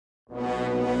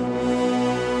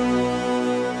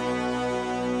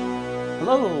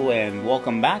Hello and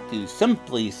welcome back to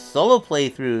Simply Solo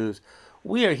Playthroughs.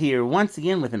 We are here once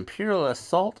again with Imperial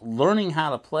Assault, learning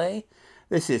how to play.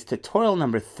 This is tutorial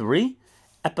number 3,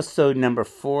 episode number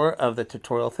 4 of the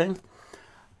tutorial thing.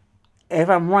 If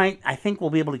I'm right, I think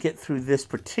we'll be able to get through this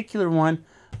particular one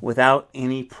without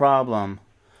any problem.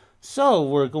 So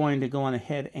we're going to go on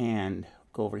ahead and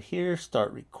go over here,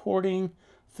 start recording.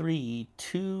 3,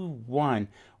 2, 1.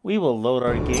 We will load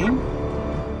our game.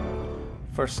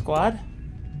 First squad.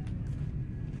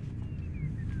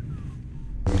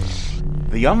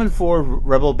 The Yavin 4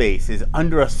 rebel base is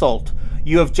under assault.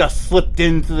 You have just slipped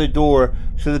into the door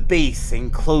to the base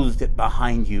and closed it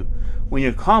behind you. When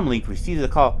your comm link receives a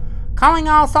call, calling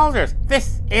all soldiers,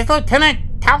 this is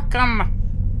Lieutenant Talcon,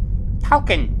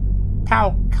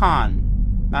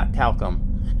 not Talcum,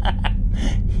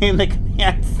 in the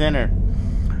command center.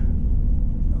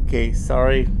 Okay,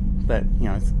 sorry, but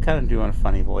it's kind of doing a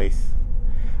funny voice.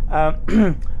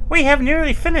 We have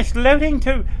nearly finished loading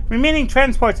to remaining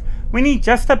transports. We need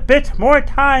just a bit more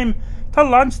time to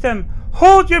launch them.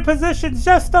 Hold your positions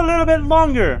just a little bit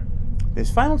longer.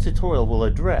 This final tutorial will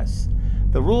address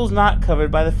the rules not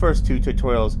covered by the first 2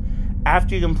 tutorials.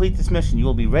 After you complete this mission, you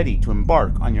will be ready to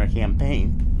embark on your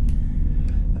campaign.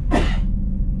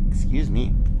 Excuse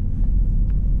me.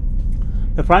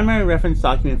 The primary reference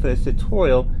document for this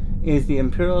tutorial is the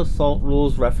Imperial Assault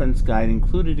Rules Reference Guide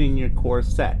included in your core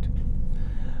set.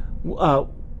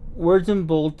 Words in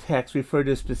bold text refer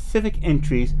to specific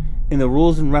entries in the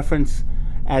rules and reference,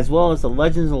 as well as the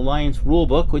Legends Alliance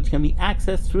rulebook, which can be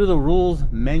accessed through the rules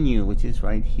menu, which is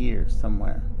right here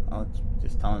somewhere. Oh, it's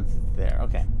just telling us it's there.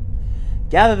 Okay.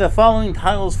 Gather the following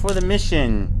tiles for the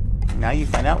mission. Now you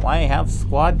find out why I have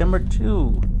squad number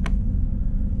 2.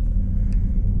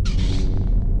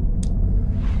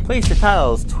 Place the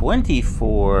tiles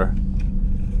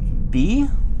 24B,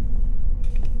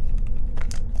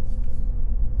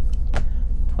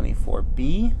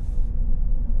 24B.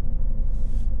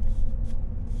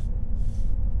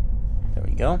 There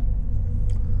we go.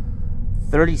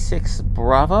 36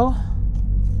 Bravo.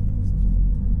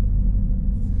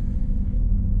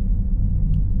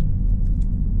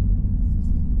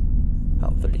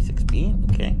 Oh,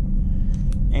 36B. Okay.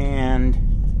 And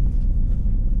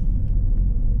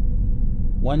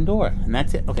 1 door, and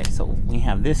that's it. Okay, so we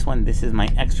have this one. This is my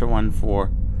extra one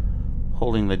for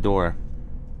holding the door.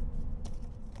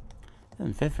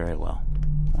 Doesn't fit very well.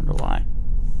 Wonder why.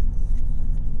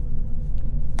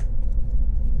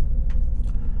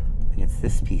 I think it's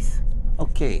this piece.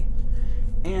 Okay,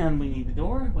 and we need the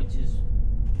door, which is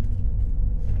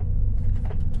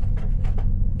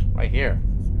right here.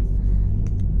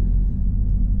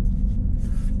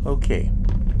 Okay.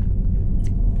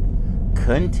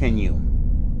 Continue.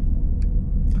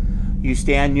 You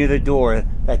stand near the door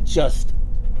that just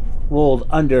rolled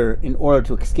under in order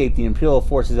to escape the Imperial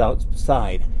forces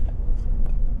outside.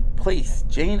 Place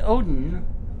Jane Odin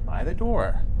by the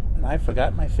door. And I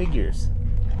forgot my figures.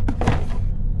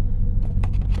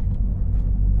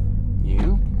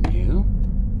 You,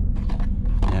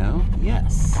 no,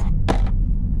 yes.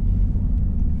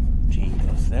 Jane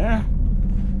goes there.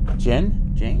 Jane.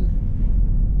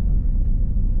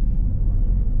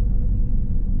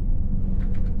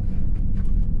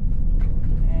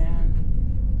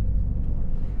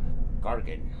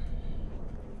 Gargan.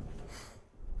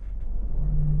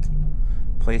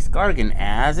 Place Gargan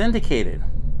as indicated.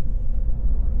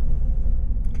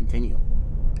 Continue.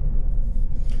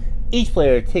 Each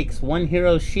player takes 1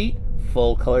 hero sheet,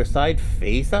 full color side,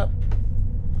 face up.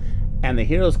 And the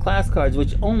hero's class cards,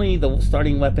 which only the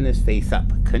starting weapon is face up.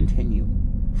 Continue.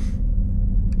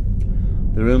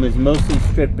 The room is mostly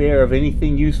stripped bare of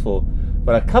anything useful,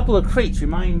 but a couple of crates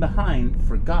remain behind,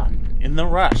 forgotten in the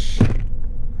rush.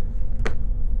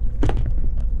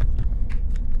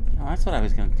 Oh, that's what I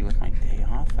was going to do with my day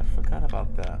off. I forgot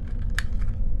about that.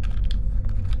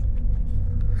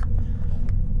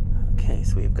 Okay,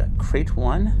 so we've got crate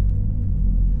 1.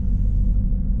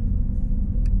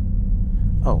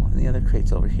 Oh, and the other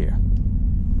crate's over here.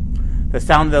 The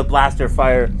sound of the blaster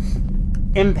fire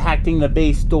impacting the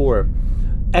base door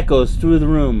echoes through the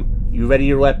room. You ready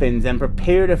your weapons and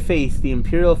prepare to face the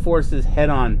Imperial forces head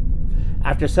on.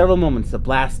 After several moments, the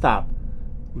blast stops,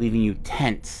 leaving you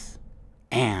tense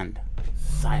and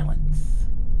silence.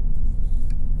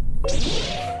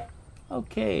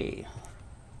 Okay.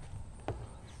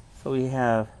 So we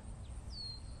have,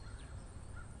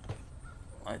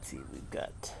 let's see, we've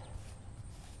got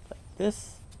like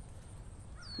this,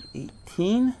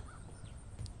 18.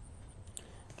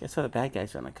 Guess where the bad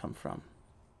guys are going to come from?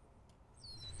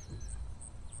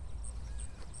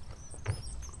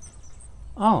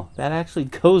 Oh, that actually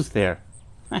goes there.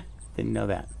 Didn't know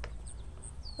that.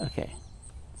 Okay.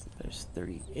 So there's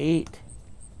 38.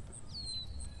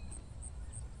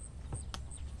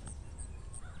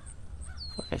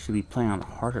 Look, I should be playing on a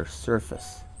harder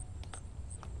surface.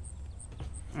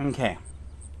 Okay.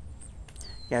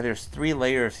 Yeah, there's 3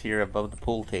 layers here above the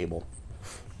pool table.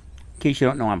 In case you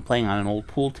don't know, I'm playing on an old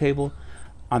pool table.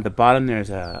 On the bottom, there's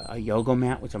a yoga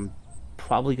mat, which I'm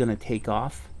probably going to take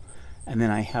off. And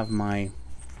then I have my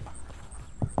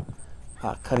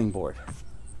cutting board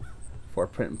for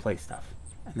print and play stuff.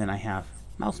 And then I have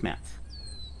mouse mats.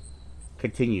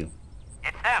 Continue.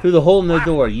 Through the hole in the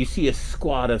door, you see a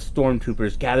squad of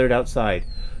stormtroopers gathered outside.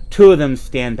 2 of them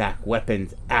stand back,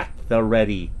 weapons at the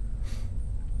ready,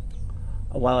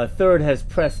 while a third has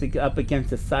pressed up against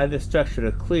the side of the structure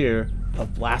to clear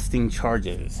of blasting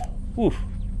charges. Whew.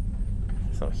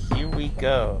 So here we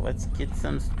go. Let's get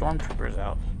some stormtroopers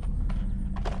out.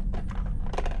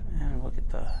 And look at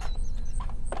the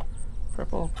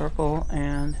purple,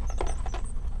 and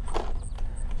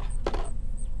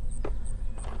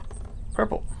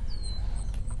purple.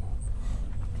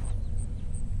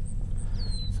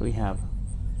 So we have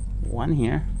 1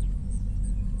 here.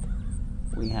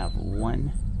 We have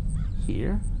 1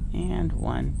 here and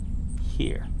 1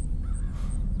 here.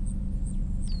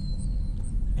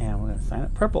 And we're going to sign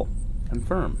up purple.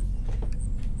 Confirm.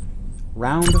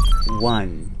 Round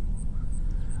 1.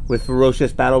 With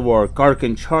ferocious battle roar,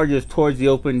 Garkin charges towards the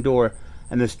open door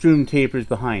and the strewn tapers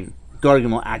behind.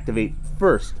 Garkin will activate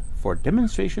first for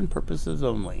demonstration purposes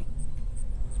only.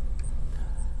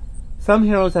 Some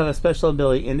heroes have a special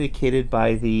ability indicated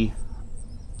by the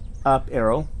up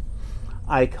arrow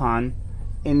icon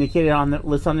indicated on the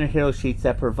list on their hero sheets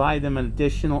that provide them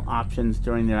additional options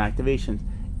during their activations.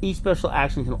 Each special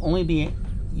action can only be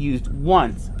used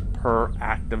once per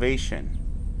activation.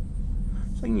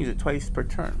 So I can use it twice per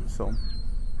turn. So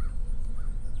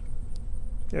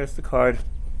there's the card,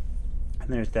 and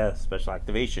there's the special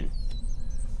activation.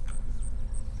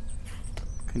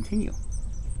 Continue.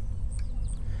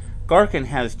 Garkin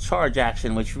has charge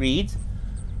action, which reads,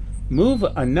 move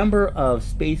a number of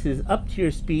spaces up to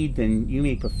your speed, then you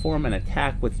may perform an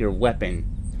attack with your weapon.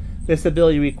 This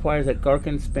ability requires that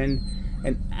Garkin spend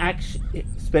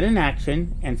an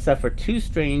action and suffer 2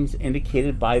 strains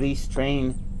indicated by the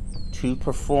strain to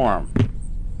perform.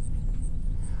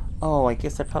 Oh, I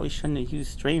guess I probably shouldn't have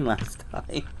used strain last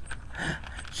time.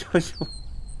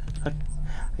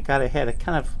 I got ahead. I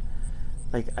kind of,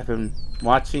 like, I've been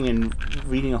watching and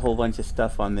reading a whole bunch of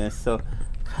stuff on this, so I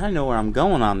kind of know where I'm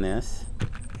going on this.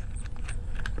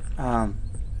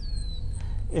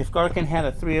 If Garkin had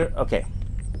a 3, okay.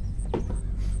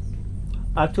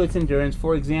 Up to its endurance,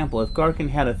 for example, if Garkin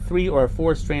had a 3 or a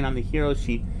 4 strain on the hero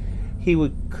sheet, he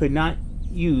could not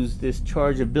use this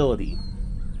charge ability.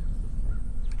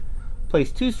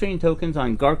 Place 2 strain tokens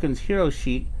on Garkin's hero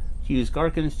sheet to use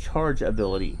Garkin's charge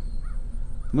ability.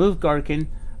 Move Garkin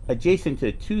adjacent to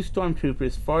the 2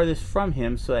 stormtroopers farthest from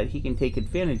him so that he can take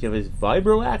advantage of his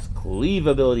Vibro-Axe Cleave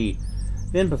ability.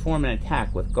 Then perform an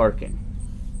attack with Garkin.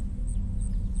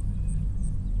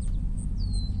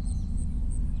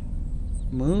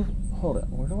 Move, hold it,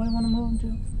 where do I want to move him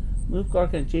to? Move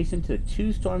Garkin adjacent to the 2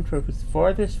 stormtroopers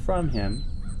farthest from him.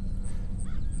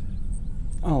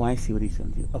 Oh, I see what he's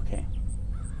going to do. Okay.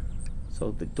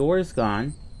 So the door is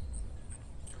gone.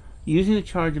 Using the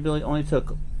charge ability only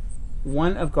took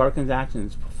 1 of Garkin's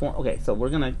actions. Okay, so we're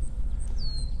going to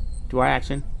do our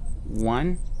action.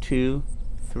 1, 2,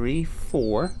 3,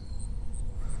 4.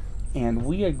 And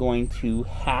we are going to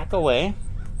hack away.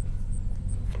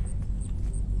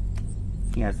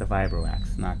 He has the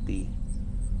Vibro-Axe, not the...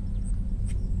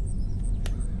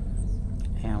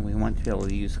 And we want to be able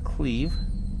to use Cleave.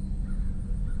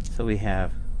 So we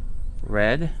have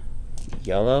red,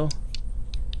 yellow,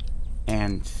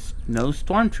 and no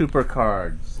Stormtrooper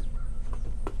cards.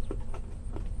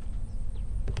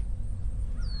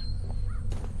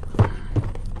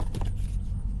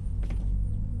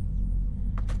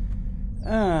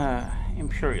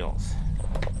 Imperials.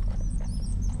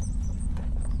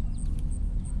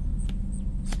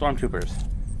 Stormtroopers.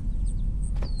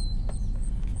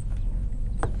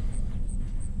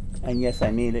 And yes, I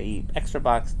made an extra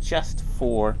box just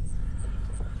for...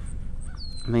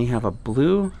 And they have a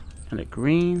blue and a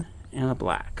green and a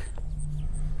black.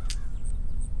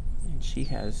 And she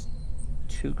has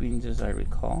 2 greens as I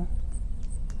recall.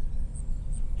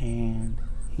 And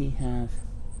he has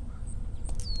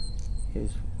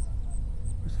his...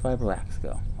 Where's Vibro-Axe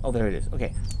go? Oh, there it is.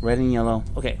 Okay, red and yellow.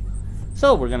 Okay,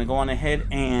 so we're going to go on ahead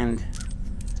and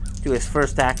do his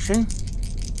first action.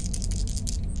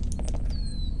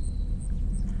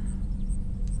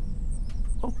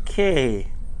 Okay,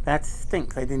 That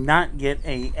stinks. I did not get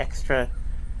a extra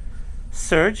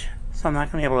surge, so I'm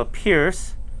not going to be able to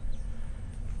pierce.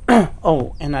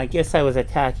 Oh, and I guess I was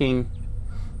attacking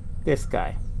this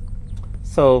guy.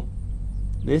 So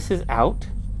this is out.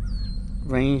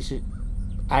 Range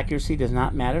accuracy does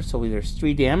not matter, so there's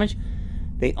 3 damage.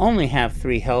 They only have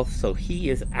 3 health, so he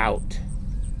is out.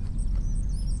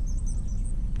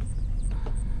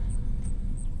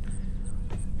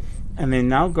 And then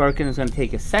now Garkin is going to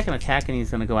take a second attack, and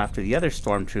he's going to go after the other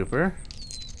Stormtrooper.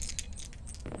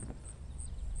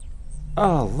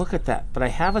 Oh, look at that. But I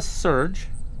have a surge.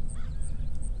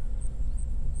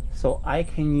 So I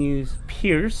can use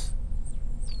Pierce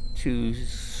to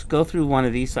go through one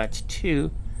of these. So that's 2.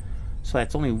 So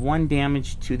that's only 1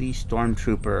 damage to the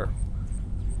Stormtrooper.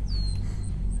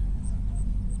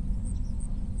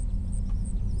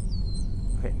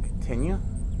 Okay, continue.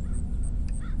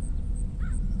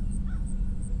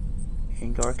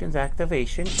 In Garkin's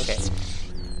activation. Okay.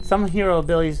 Some hero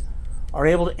abilities are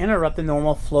able to interrupt the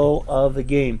normal flow of the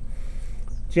game.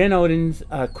 Jen Odin's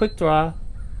Quick Draw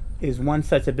is one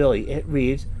such ability. It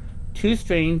reads, 2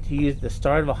 strain to use the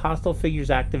start of a hostile figure's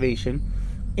activation.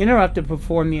 Interrupt to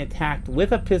perform the attack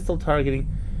with a pistol targeting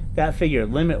that figure.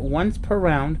 Limit once per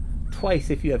round,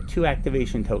 twice if you have 2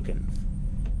 activation tokens.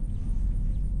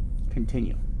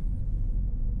 Continue.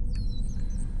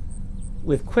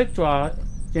 With Quick Draw,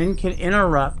 Jen can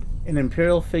interrupt an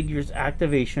Imperial figure's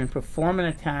activation, perform an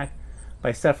attack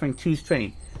by suffering 2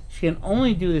 strain. She can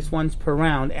only do this once per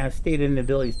round as stated in the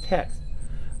ability's text.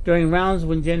 During rounds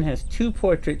when Jen has 2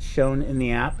 portraits shown in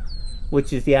the app,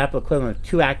 which is the app equivalent of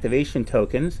 2 activation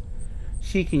tokens,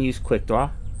 she can use Quick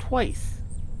Draw twice.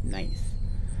 Nice.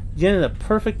 Jen is in a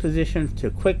perfect position to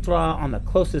Quick Draw on the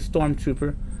closest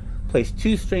Stormtrooper, place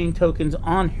 2 strain tokens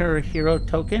on her hero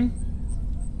token,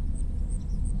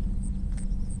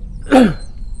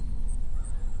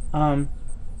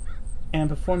 and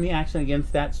perform the action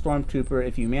against that Stormtrooper.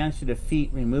 If you manage to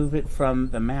defeat, remove it from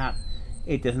the map,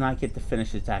 it does not get to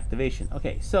finish its activation.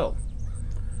 Okay, so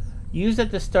use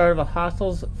at the start of a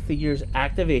hostile figure's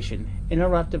activation.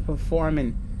 Interrupt to perform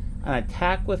an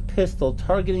attack with pistol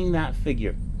targeting that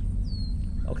figure.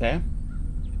 Okay?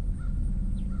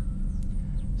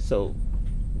 So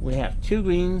we have 2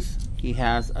 greens. He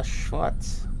has a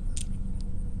Schwartz.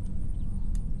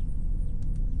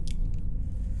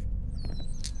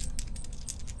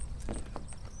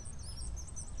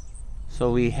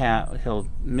 So he'll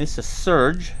miss a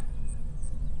surge.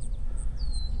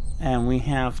 And we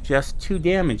have just 2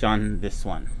 damage on this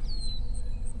one.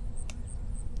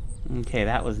 Okay,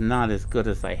 that was not as good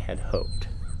as I had hoped.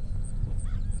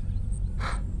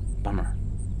 Bummer.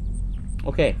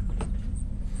 Okay.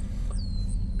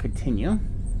 Continue.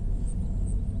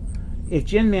 If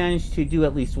Jen managed to do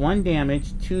at least 1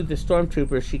 damage to the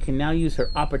Stormtrooper, she can now use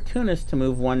her Opportunist to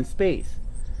move 1 space.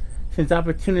 Since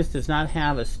Opportunist does not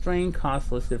have a strain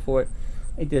cost listed for it,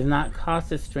 it does not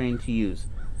cost a strain to use.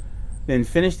 Then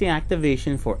finish the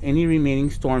activation for any remaining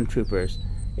Stormtroopers.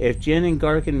 If Jen and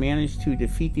Garkin manage to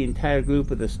defeat the entire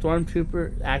group of the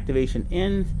Stormtrooper, activation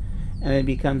ends, and it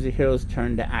becomes the hero's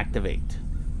turn to activate.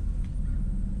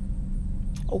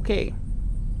 Okay.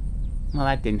 Well,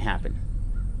 that didn't happen.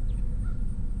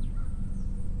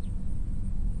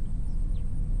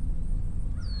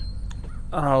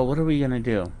 Oh, what are we going to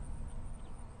do?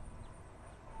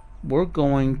 We're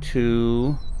going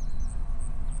to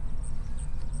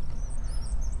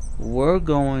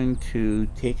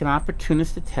take an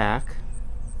Opportunist attack.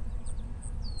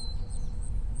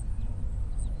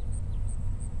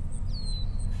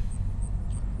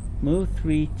 Move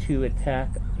 3 to attack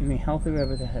any healthy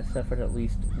rebel that has suffered at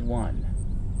least 1.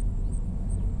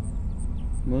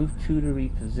 Move 2 to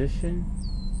reposition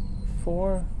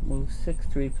 4. Move 6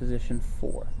 to reposition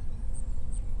 4.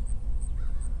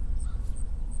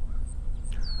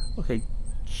 Okay,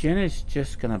 Jen is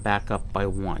just going to back up by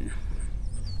 1.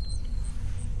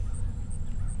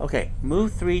 Okay,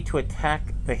 move 3 to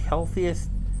attack the healthy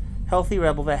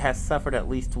rebel that has suffered at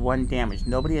least 1 damage.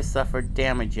 Nobody has suffered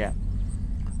damage yet.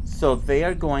 So they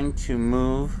are going to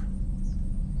move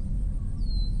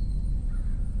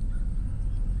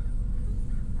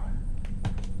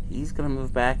he's going to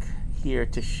move back here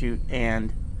to shoot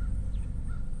and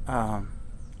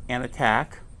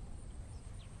attack.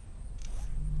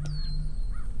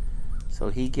 So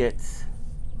he gets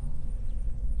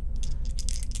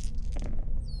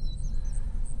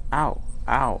ow,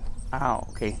 ow, ow.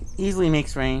 Okay, easily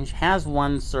makes range, has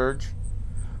 1 surge.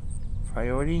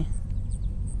 Priority.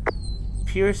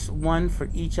 Pierce 1 for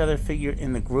each other figure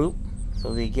in the group.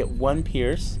 So they get 1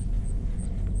 pierce.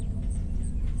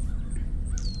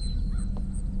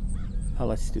 Oh,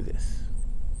 let's do this.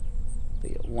 They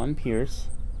get 1 pierce.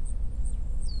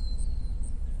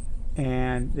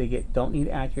 And they don't need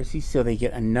accuracy, so they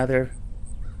get another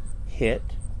hit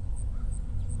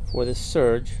for the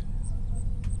surge.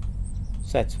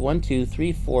 So that's 1, 2,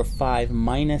 3, 4, 5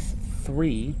 minus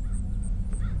 3.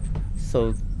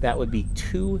 So that would be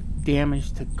 2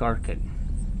 damage to Garkin.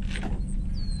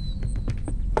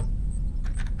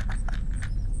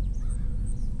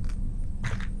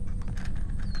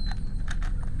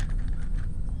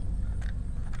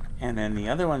 And then the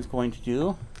other one's going to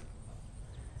do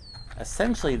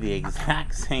essentially the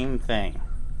exact same thing.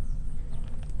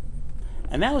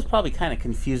 And that was probably kind of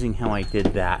confusing how I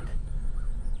did that.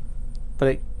 But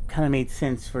it kind of made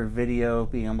sense for video,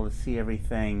 being able to see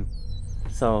everything.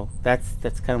 So that's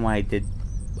kind of why I did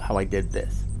how I did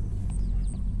this.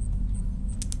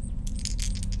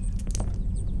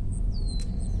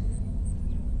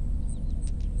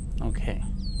 Okay.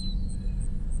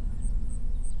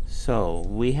 So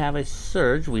we have a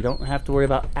surge. We don't have to worry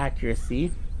about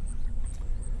accuracy.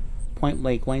 Point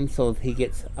blank range, so he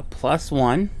gets a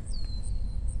 +1.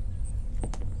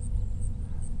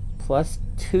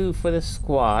 +2 for the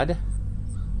squad.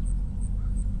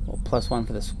 Well, +1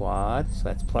 for the squad, so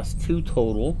that's +2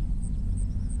 total.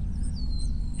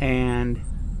 And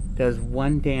does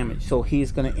 1 damage. So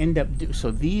he's going to end up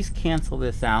so these cancel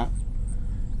this out,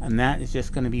 and that is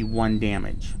just going to be 1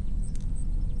 damage.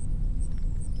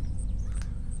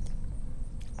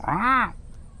 Ah!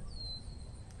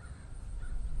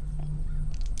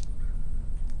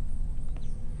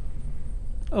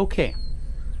 Okay.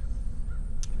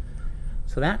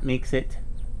 So that makes it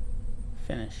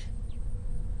finish.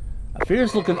 A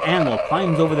fierce-looking animal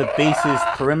climbs over the base's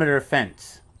perimeter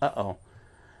fence. Uh-oh.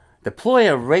 Deploy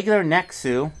a regular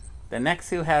Nexu. The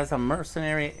Nexu has a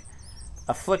mercenary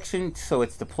affliction, so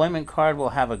its deployment card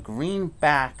will have a green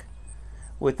back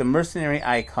with the mercenary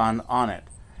icon on it.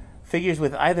 Figures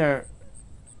with either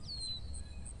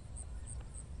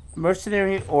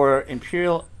mercenary or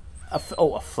Imperial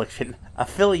affiliation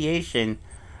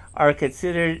are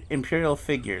considered Imperial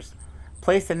figures.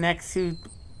 Place the Nexu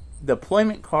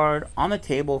deployment card on the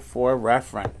table for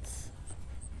reference.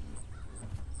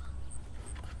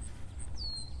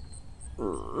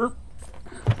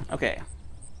 Okay.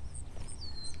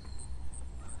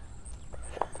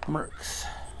 Mercs.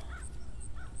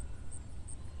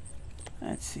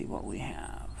 Let's see what we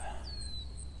have.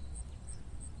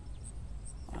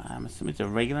 I'm assuming it's a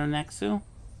regular Nexu.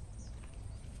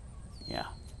 Yeah.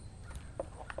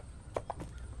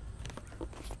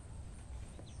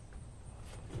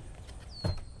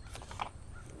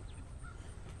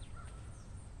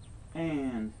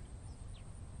 And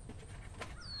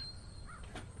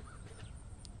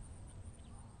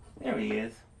there he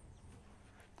is.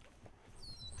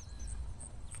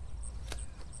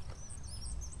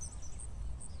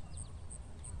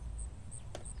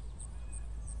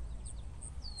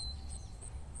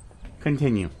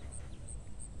 Continue.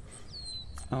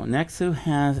 Oh, Nexu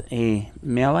has a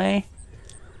melee,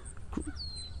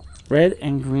 red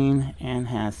and green, and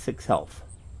has 6 health.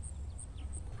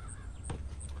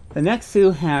 The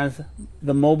Nexu has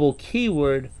the mobile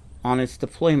keyword on its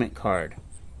deployment card.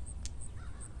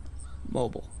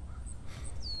 Mobile.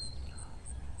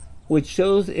 Which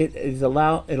shows it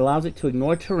allows it to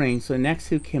ignore terrain, so the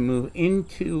Nexu can move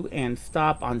into and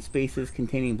stop on spaces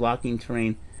containing blocking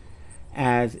terrain,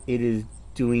 as it is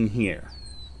doing here.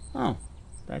 Oh,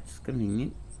 that's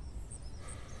convenient.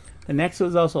 The Nexu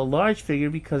is also a large figure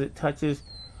because it touches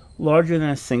larger than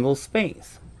a single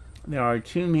space. There are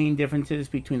 2 main differences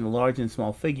between the large and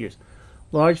small figures.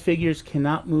 Large figures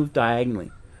cannot move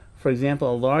diagonally. For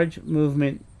example, a large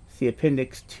movement, see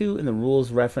Appendix 2 in the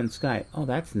rules reference guide. Oh,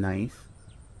 that's nice.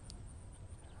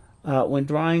 When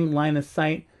drawing line of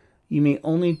sight, you may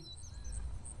only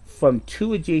from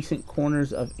 2 adjacent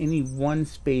corners of any one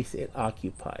space it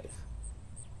occupies.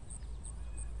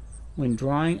 When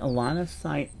drawing a line of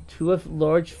sight to a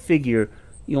large figure,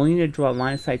 you only need to draw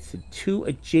line of sight to 2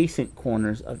 adjacent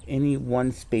corners of any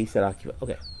one space it occupies.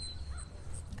 Okay,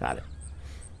 got it.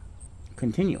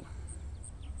 Continue.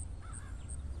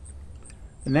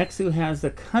 The Nexu has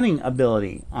the Cunning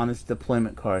ability on its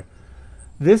deployment card.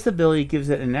 This ability gives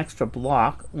it an extra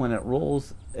block when it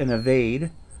rolls an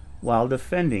evade while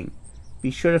defending.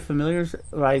 Be sure to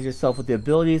familiarize yourself with the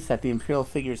abilities that the Imperial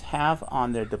figures have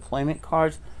on their deployment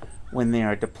cards when they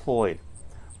are deployed.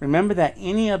 Remember that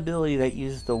any ability that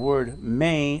uses the word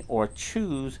may or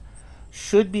choose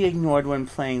should be ignored when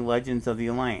playing Legends of the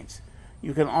Alliance.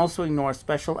 You can also ignore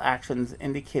special actions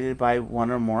indicated by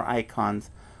 1 or more icons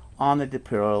on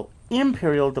the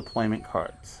Imperial deployment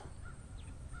cards.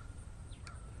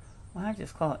 Why not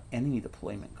just call it enemy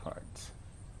deployment cards?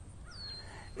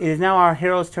 It is now our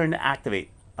hero's turn to activate.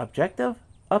 Objective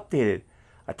updated.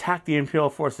 Attack the Imperial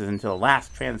forces until the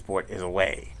last transport is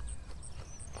away.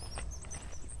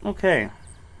 Okay.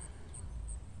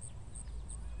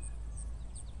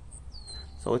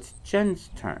 So it's Jen's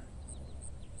turn.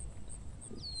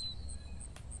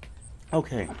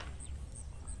 Okay.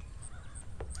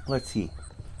 Let's see.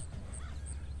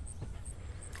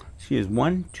 She is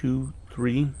 1, 2,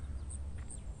 3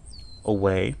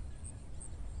 away.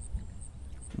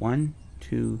 1,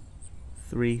 2,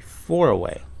 3, 4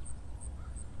 away.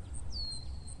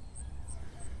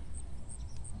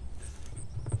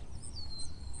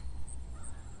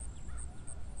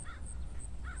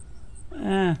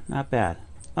 Not bad.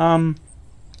 And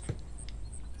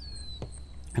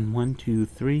 1, 2,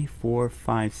 3, 4,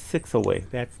 5, 6 away.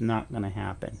 That's not going to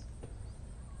happen.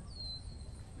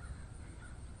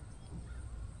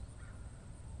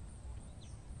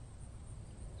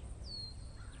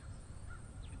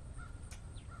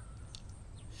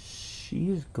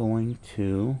 She's going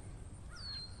to,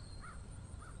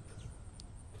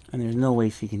 and there's no way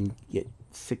she can get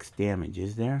 6 damage,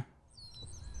 is there?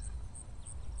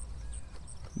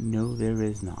 No, there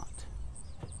is not.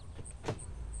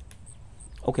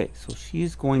 Okay, so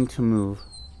she's going to move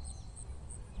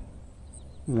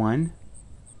 1,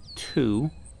 2,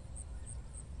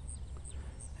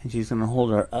 and she's going to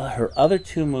hold her other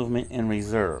 2 movement in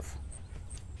reserve.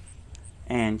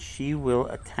 And she will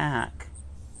attack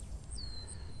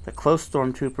the close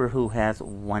stormtrooper who has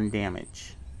 1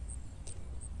 damage.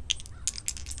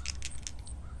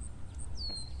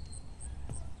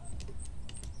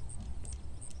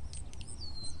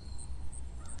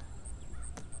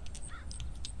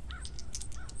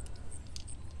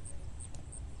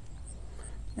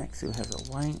 Next, who has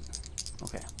a white?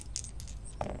 Okay.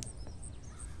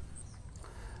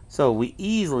 So we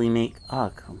easily make.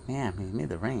 Oh man, we made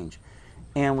the range,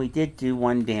 and we did do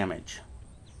 1 damage.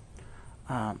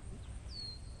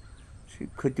 She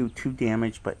could do 2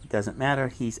 damage, but it doesn't matter.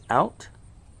 He's out.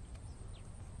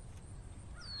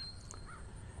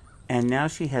 And now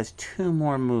she has 2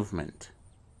 more movement.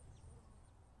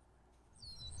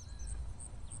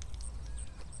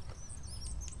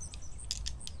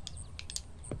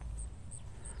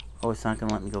 Oh, it's not going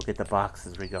to let me go get the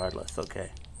boxes regardless. Okay.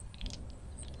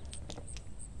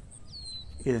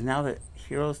 It is now the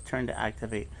hero's turn to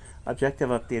activate. Objective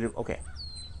updated. Okay.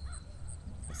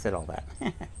 I said all that.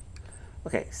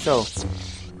 Okay, so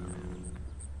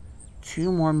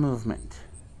 2 more movement.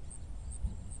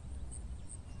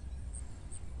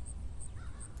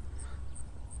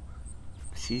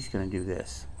 She's going to do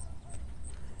this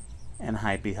and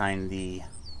hide behind the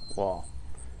wall.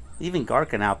 Even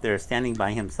Garkin out there standing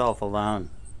by himself alone.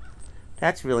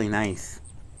 That's really nice.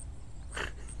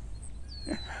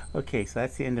 Okay, so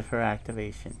that's the end of her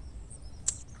activation.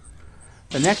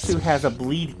 The next suit has a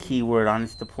bleed keyword on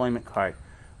its deployment card,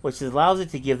 which allows it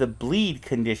to give the bleed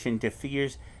condition to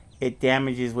figures it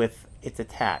damages with its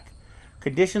attack.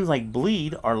 Conditions like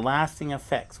bleed are lasting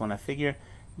effects. When a figure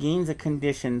gains a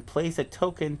condition, place a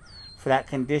token for that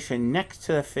condition next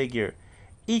to the figure.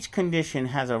 Each condition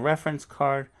has a reference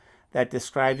card that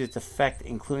describes its effect,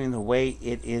 including the way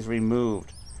it is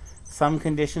removed. Some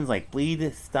conditions like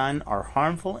bleed, stun, are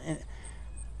harmful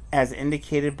as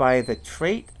indicated by the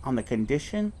trait on the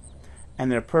condition and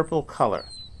their purple color.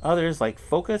 Others, like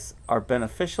focus, are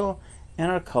beneficial and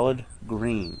are colored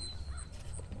green.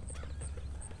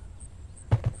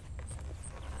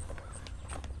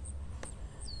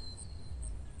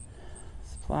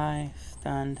 Supply,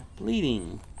 stunned,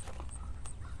 bleeding.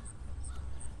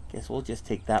 Guess we'll just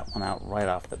take that one out right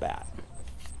off the bat.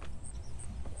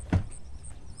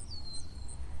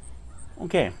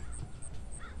 Okay.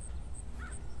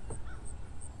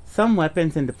 Some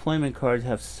weapons and deployment cards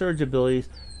have surge abilities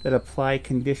that apply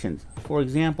conditions. For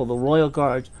example, the Royal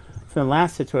Guards from the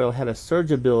last tutorial had a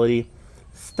surge ability,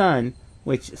 Stun,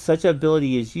 which such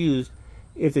ability is used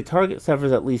if the target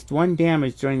suffers at least 1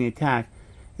 damage during the attack,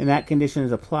 and that condition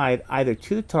is applied either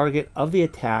to the target of the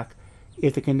attack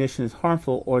if the condition is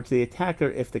harmful, or to the attacker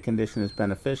if the condition is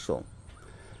beneficial.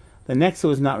 The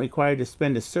Nexo is not required to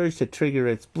spend a surge to trigger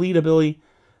its bleed ability,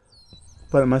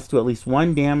 but it must do at least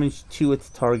 1 damage to its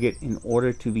target in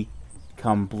order to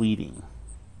become bleeding.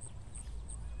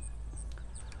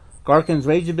 Garkin's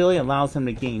Rage ability allows him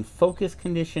to gain Focus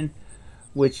condition,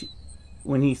 which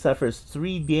when he suffers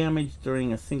 3 damage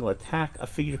during a single attack, a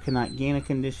figure cannot gain a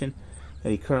condition that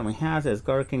he currently has, as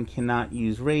Garkin cannot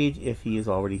use Rage if he is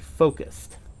already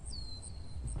focused.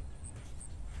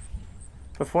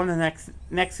 Perform the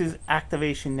Nexus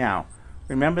activation now.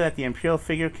 Remember that the Imperial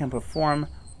figure can perform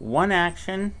 1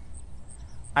 action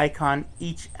icon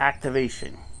each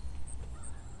activation.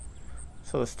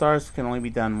 So the stars can only be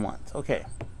done once. Okay.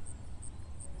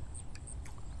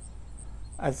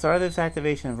 At the start of this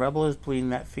activation, if Rebel is bleeding,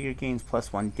 that figure gains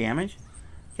 +1 damage.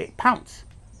 Okay, pounce.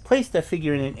 Place the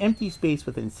figure in an empty space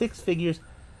within 6 figures,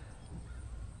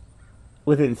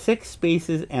 within 6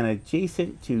 spaces and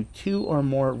adjacent to 2 or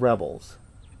more rebels.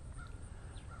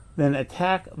 Then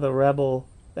attack the rebel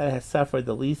that has suffered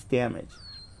the least damage.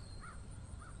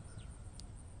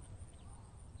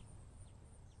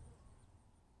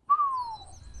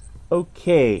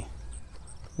 Okay.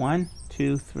 1,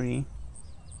 2, 3.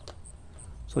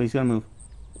 So he's going to move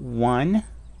 1,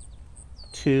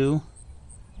 2,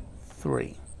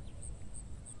 3.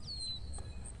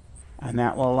 And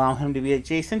that will allow him to be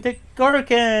adjacent to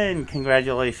Gorkin.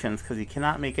 Congratulations, because he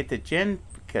cannot make it to Jin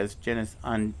because Jin is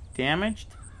undamaged.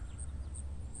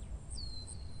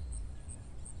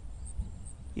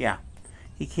 Yeah,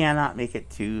 he cannot make it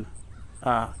to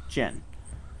Jin.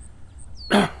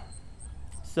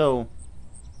 So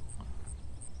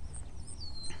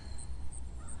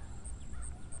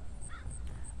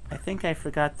I think I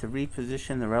forgot to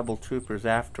reposition the rebel troopers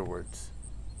afterwards.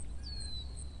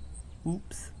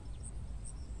 Oops.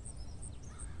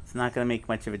 It's not going to make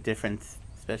much of a difference,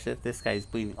 especially if this guy's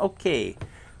bleeding. Okay,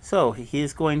 so he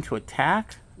is going to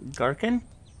attack Garkin.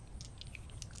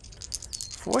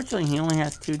 Fortunately, he only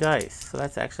has 2 dice, so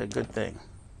that's actually a good thing.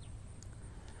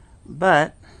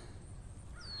 But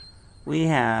we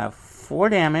have 4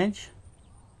 damage,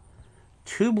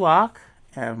 2 block,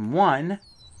 and 1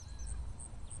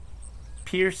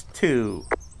 pierce 2.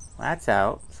 That's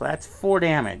out, so that's 4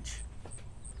 damage.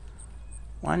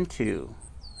 1, 2,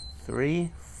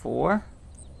 3, 4.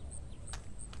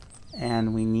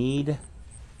 And we need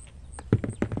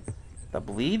the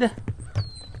bleed.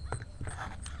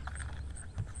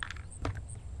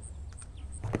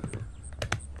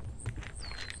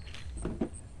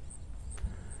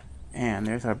 And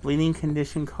there's our bleeding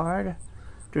condition card.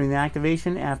 During the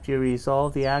activation, after you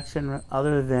resolve the action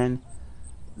other than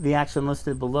the action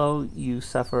listed below, you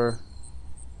suffer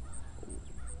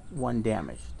 1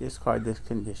 damage. Discard this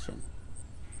condition.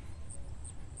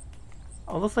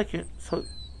 Oh, looks like you're so.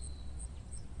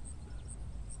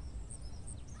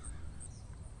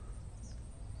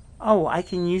 Oh, I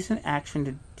can use an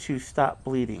action to stop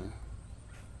bleeding.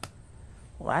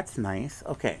 Well, that's nice.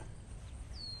 Okay.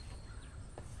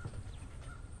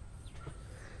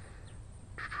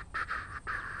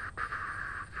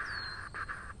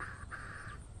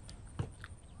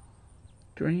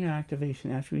 During your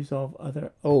activation, after you resolve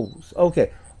other... Oh,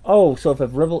 okay. Oh, so if a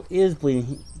rebel is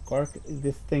bleeding,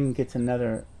 this thing gets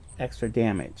another extra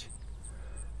damage.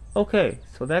 Okay,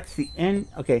 so that's the end.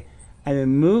 Okay, and then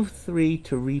move 3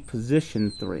 to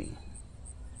reposition 3.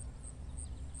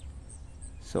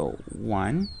 So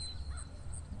 1,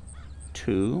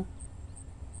 2,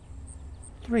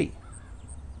 3.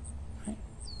 Right.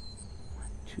 1,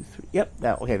 2, 3. Yep.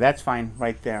 Okay, that's fine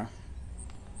right there.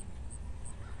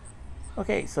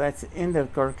 Okay, so that's the end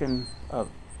of Gherkin.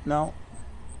 No.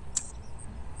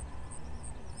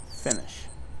 Finish.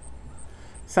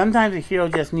 Sometimes a hero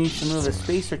just needs to move a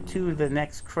space or 2 to the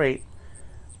next crate,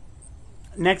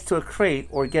 next to a crate,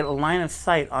 or get a line of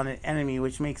sight on an enemy,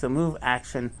 which makes a move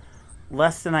action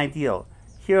less than ideal.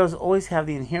 Heroes always have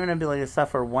the inherent ability to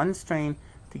suffer 1 strain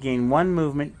to gain 1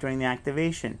 movement during the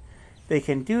activation. They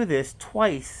can do this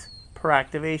twice per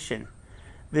activation.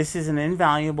 This is an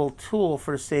invaluable tool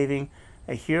for saving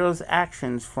a hero's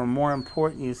actions for more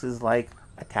important uses like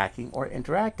attacking or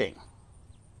interacting.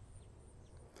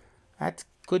 That's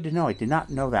good to know. I did not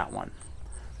know that one.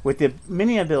 With the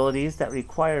mini abilities that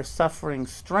require suffering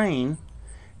strain,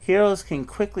 heroes can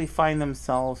quickly find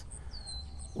themselves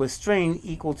with strain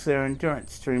equal to their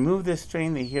endurance. To remove this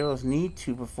strain, the heroes need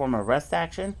to perform a rest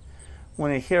action.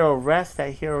 When a hero rests,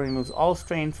 that hero removes all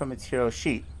strain from its hero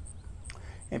sheet.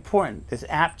 Important, this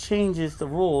app changes the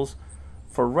rules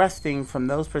for resting from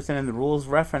those presented in the rules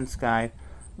reference guide.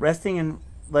 Resting in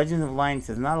Legends of Alliance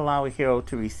does not allow a hero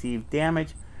to receive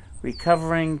damage.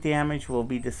 Recovering damage will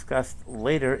be discussed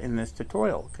later in this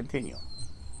tutorial. Continue.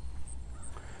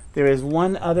 There is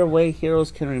one other way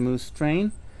heroes can remove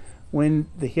strain. When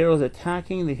the hero is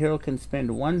attacking, the hero can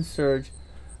spend 1 surge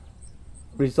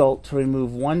result to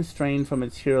remove 1 strain from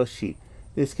its hero sheet.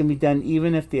 This can be done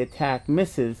even if the attack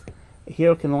misses. A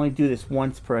hero can only do this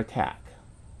once per attack.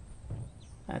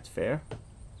 That's fair.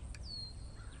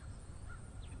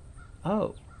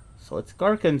 Oh, so it's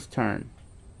Garkin's turn.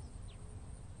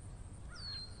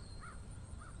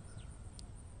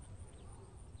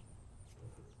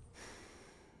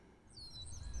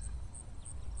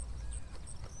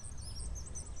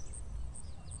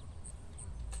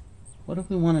 what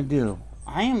do we want to do?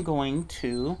 I am going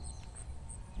to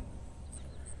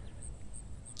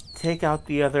take out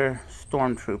the other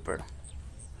stormtrooper.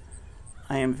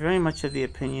 I am very much of the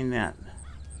opinion that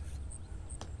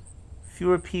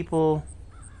fewer people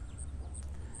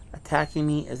attacking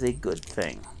me is a good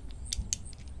thing.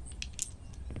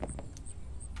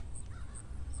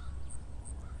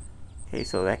 Okay,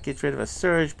 so that gets rid of a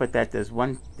surge, but that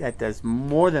does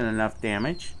more than enough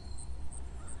damage.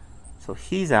 So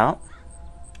he's out.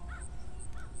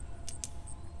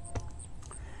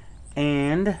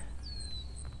 And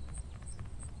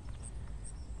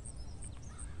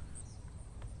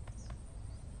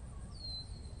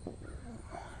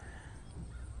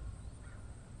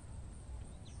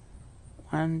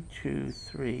one, two,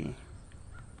 three.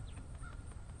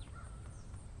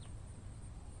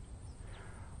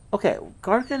 Okay,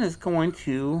 Gargan is going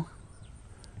to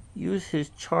use his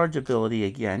charge ability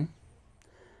again.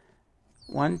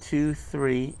 1, 2,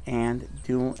 3, and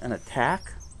do an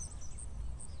attack.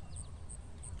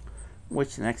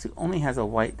 Which next only has a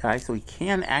white die, so he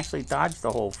can actually dodge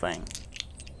the whole thing.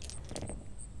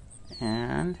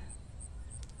 And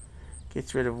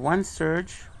gets rid of one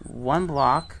surge, one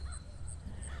block,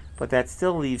 but that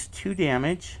still leaves 2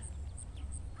 damage.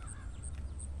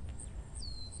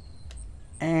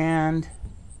 And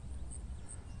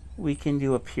we can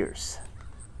do a pierce.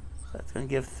 So that's going to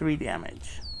give 3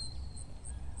 damage.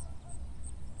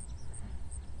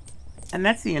 And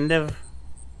that's the end of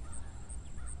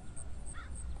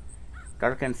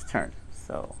Gargan's turn.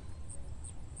 So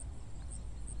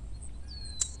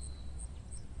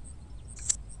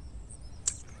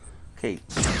okay,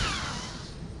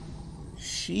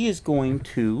 she is going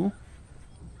to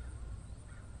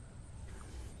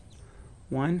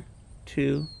 1,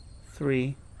 2,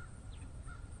 3,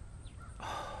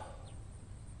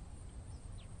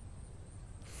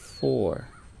 4.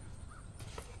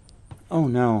 Oh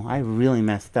no, I really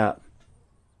messed up.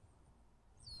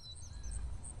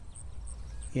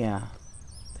 Yeah,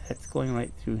 that's going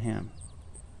right through him.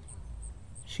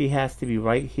 She has to be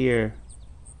right here.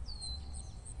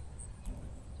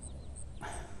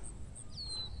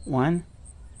 1,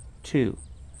 2,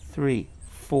 3,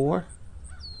 4.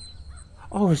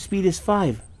 Oh, her speed is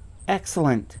 5.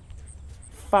 Excellent.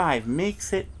 5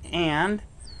 makes it and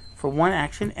for one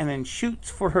action, and then shoots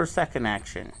for her second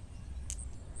action.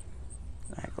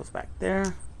 That goes back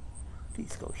there.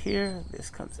 These go here. This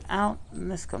comes out,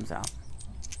 and this comes out.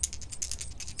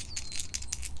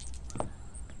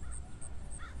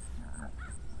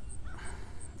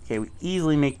 Okay, we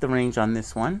easily make the range on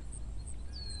this one.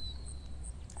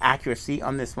 Accuracy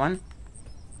on this one.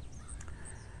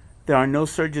 There are no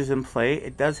surges in play.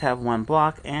 It does have 1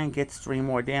 block and gets 3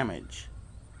 more damage.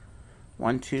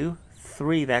 1, 2,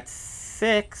 3. That's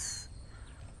 6.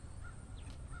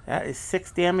 That is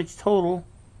 6 damage total.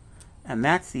 And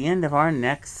that's the end of our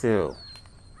next Sue.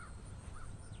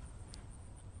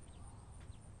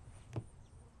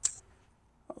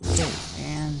 Okay,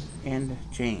 and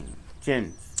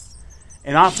Jins.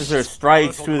 An officer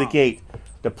strides through the gate.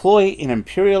 Deploy an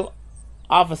Imperial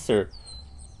officer.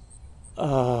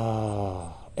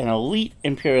 An elite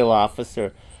Imperial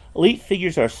officer. Elite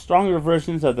figures are stronger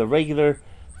versions of the regular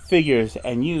figures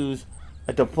and use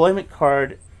a deployment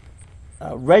card,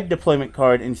 a red deployment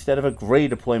card instead of a gray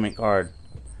deployment card.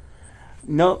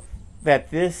 Note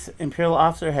that this Imperial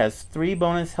officer has 3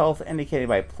 bonus health indicated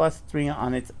by +3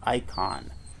 on its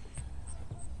icon.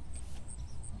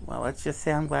 Well, let's just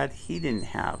say I'm glad he didn't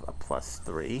have a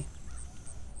 +3.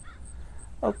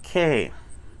 Okay.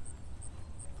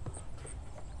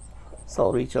 So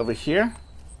I'll reach over here.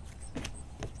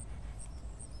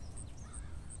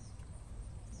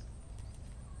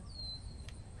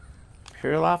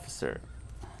 Imperial officer.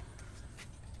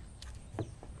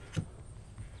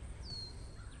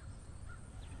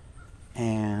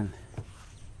 And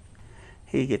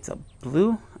he gets a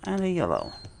blue and a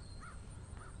yellow.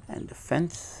 And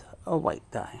defense, a white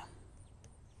die.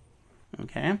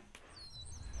 Okay.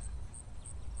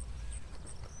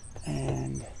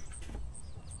 And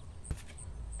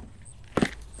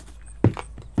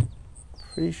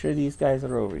pretty sure these guys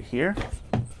are over here.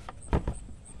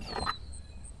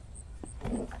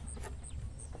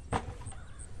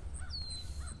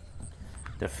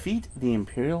 Defeat the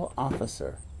Imperial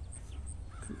officer.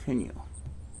 Continue.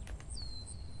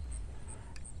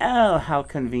 Oh, how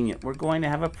convenient. We're going to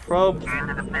have a probe.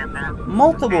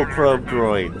 Multiple probe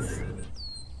droids.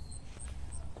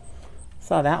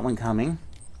 Saw that one coming.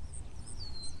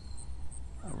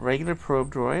 A regular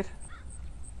probe droid.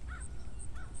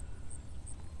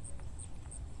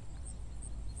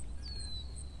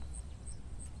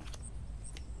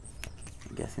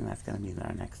 I'm guessing that's going to be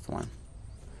our next one.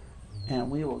 And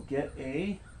we will get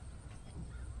a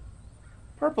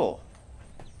purple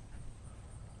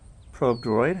probe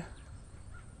droid.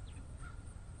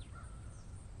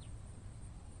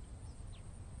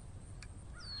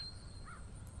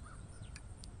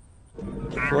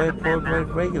 Deploy a probe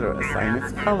droid regular. Assign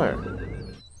its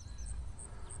color.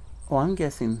 Oh, I'm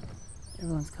guessing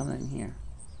everyone's coming in here.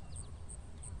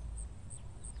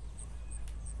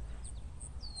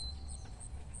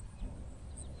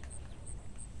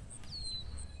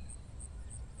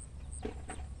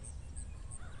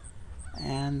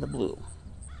 And the blue.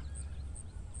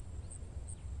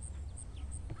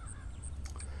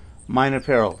 Minor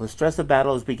peril. The stress of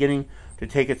battle is beginning to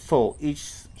take its toll.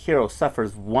 Each hero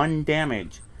suffers 1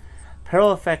 damage.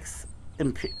 Peril effects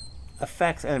and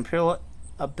Imperial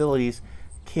abilities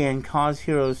can cause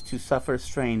heroes to suffer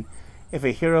strain. If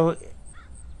a hero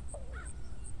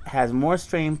has more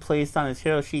strain placed on his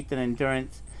hero sheet than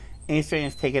endurance, any strain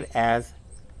is taken as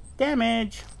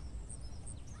damage.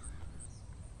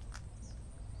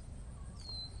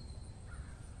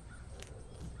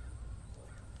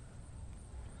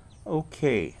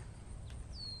 Okay.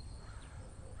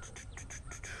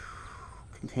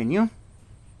 Continue.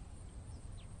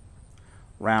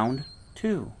 Round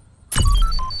 2.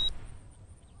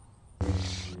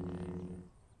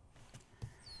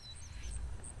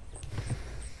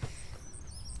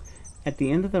 At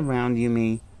the end of the round, you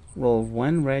may roll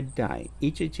 1 red die.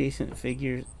 Each adjacent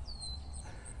figure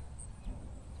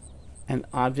and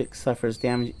object suffers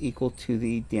damage equal to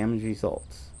the damage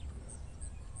results.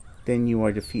 Then you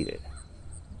are defeated.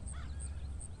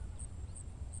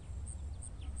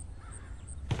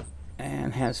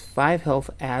 And has 5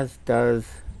 health, as does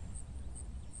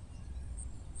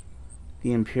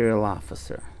the Imperial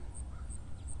officer.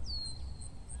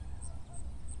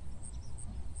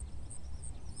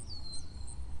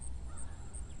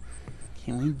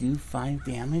 Can we do 5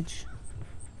 damage?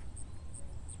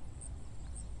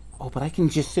 Oh, but I can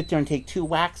just sit there and take 2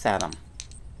 whacks at him.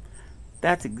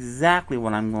 That's exactly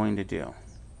what I'm going to do.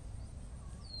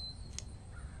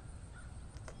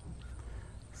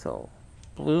 So,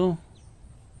 blue,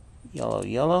 yellow,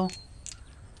 yellow,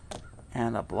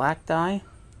 and a black die.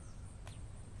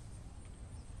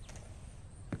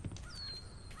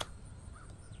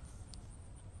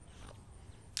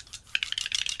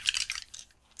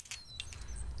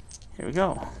 Here we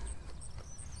go.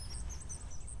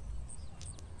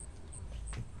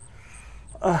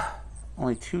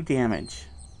 Only 2 damage.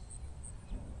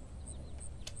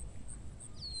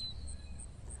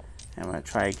 I'm going to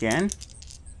try again.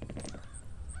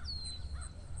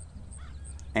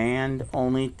 And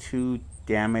only 2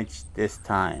 damage this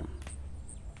time.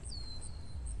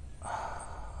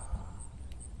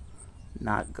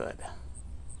 Not good.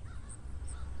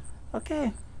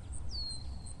 Okay.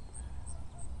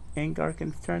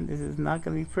 Garkin's turn. This is not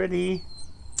going to be pretty.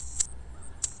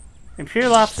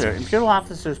 Imperial officer. Imperial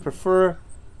officers prefer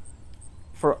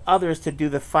for others to do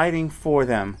the fighting for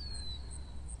them.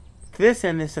 To this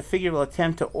end, this figure will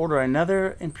attempt to order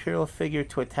another Imperial figure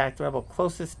to attack the rebel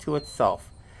closest to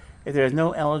itself. If there is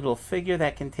no eligible figure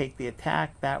that can take the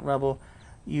attack, that rebel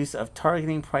use of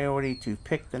targeting priority to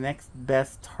pick the next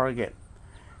best target.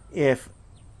 If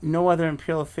no other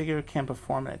Imperial figure can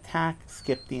perform an attack,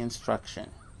 skip the instruction.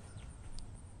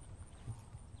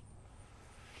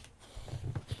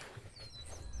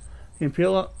 The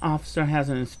Imperial officer has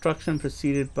an instruction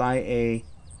preceded by a...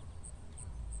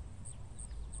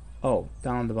 Oh,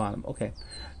 down the bottom. Okay.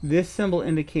 This symbol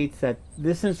indicates that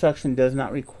this instruction does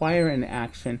not require an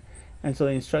action, and so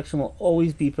the instruction will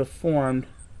always be performed.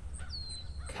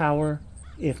 Cower,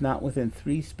 if not within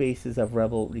 3 spaces of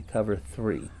rebel, recover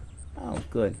 3. Oh,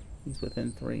 good. He's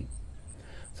within 3.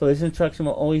 So this instruction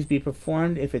will always be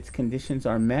performed if its conditions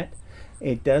are met.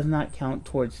 It does not count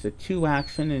towards the 2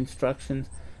 action instructions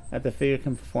that the figure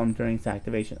can perform during its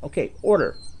activation. Okay,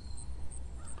 order.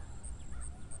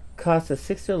 Costs a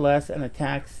 6 or less and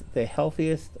attacks the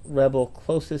healthiest rebel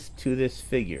closest to this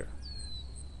figure.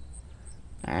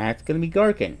 That's going to be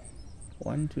Garkin.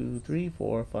 1, 2, 3,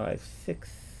 4, 5,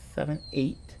 6, 7,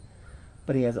 8.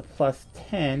 But he has a plus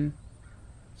 10.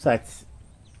 So that's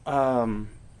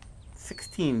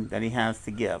 16 that he has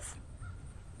to give.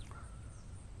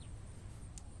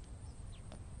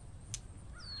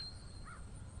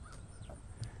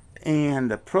 And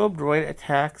the probe droid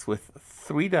attacks with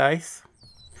 3 dice.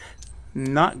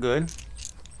 Not good.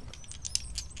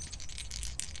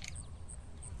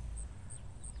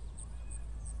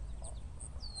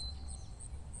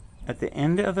 At the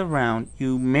end of the round,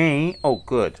 you may... Oh,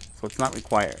 good. So it's not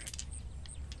required.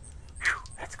 Whew,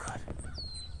 that's good.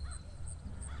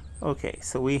 Okay,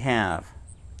 so we have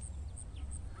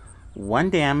 1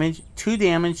 damage, 2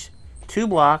 damage, 2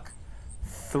 block,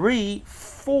 3,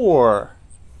 4.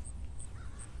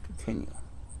 Continue.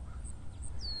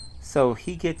 So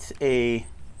he gets a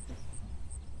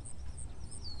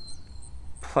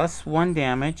 +1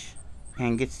 damage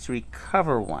and gets to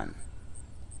recover 1.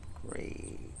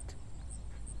 Great.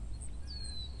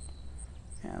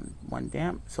 And 1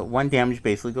 damage. So 1 damage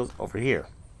basically goes over here.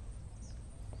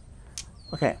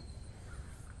 Okay.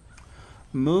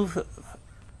 Move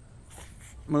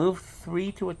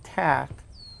 3 to attack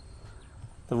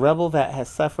the rebel that has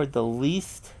suffered the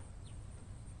least.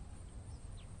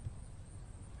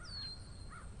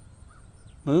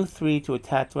 Move 3 to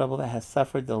attack the rebel that has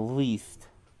suffered the least.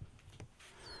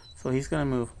 So he's going to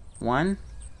move 1,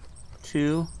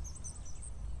 2,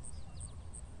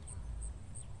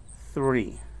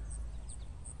 3.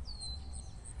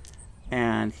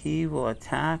 And he will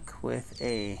attack with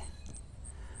a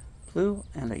blue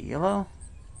and a yellow.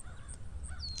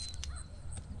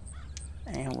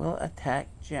 And will attack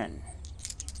Jen.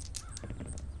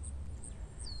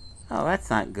 Oh, that's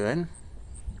not good.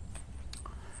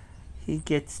 He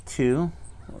gets 2.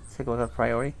 Let's take a look at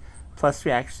priority.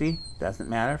 +3 actually, doesn't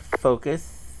matter.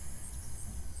 Focus.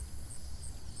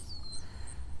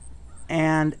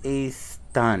 And a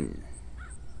stun.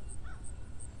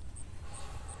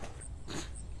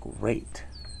 Great.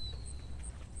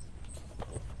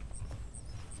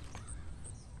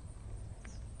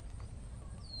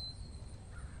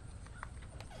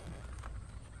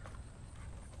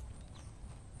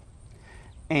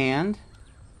 And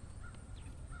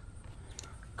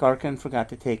Garkin forgot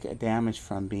to take a damage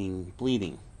from being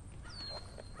bleeding.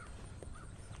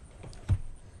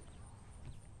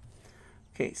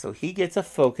 Okay, so he gets a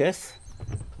focus.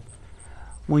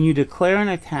 When you declare an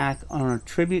attack on an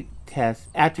attribute test,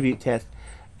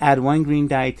 add 1 green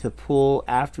die to pool.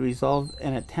 After resolve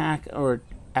an attack or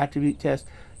attribute test,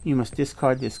 you must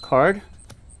discard this card.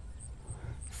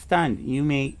 Stunned.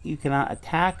 You cannot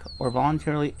attack or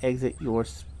voluntarily exit your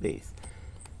space.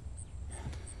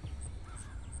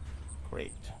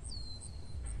 Great.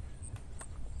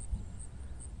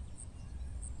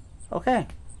 Okay.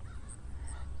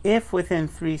 If within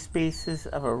 3 spaces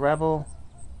of a rebel,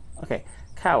 okay,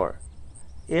 cower.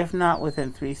 If not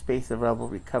within 3 spaces of a rebel,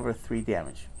 recover 3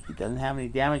 damage. He doesn't have any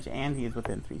damage and he is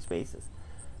within 3 spaces.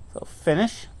 So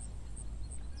finish.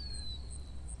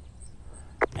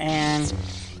 And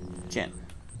Jen.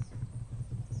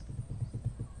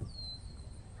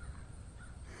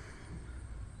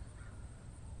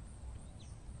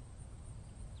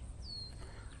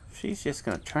 She's just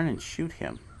going to turn and shoot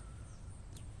him.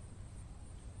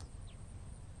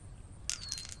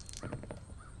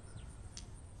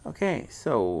 Okay,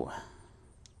 so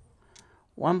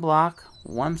 1 block,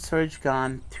 1 surge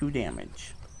gone, 2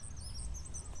 damage.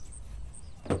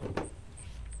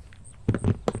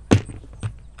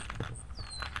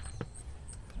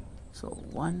 So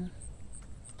 1,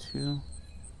 2,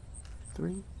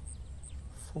 3,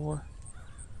 4,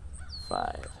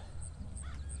 5.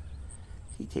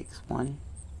 He takes 1,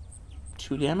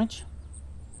 2 damage.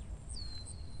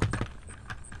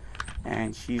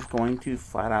 And she's going to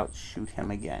flat out shoot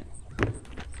him again.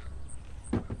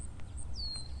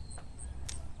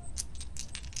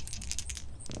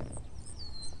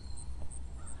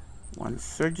 One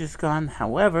surge is gone.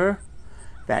 However,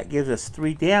 that gives us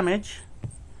 3 damage.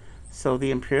 So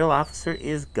the Imperial officer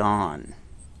is gone.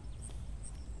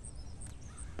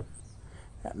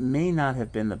 That may not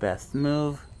have been the best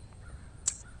move,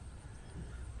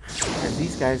 because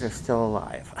these guys are still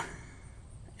alive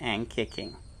and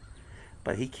kicking.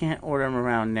 But he can't order them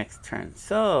around next turn.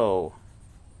 So,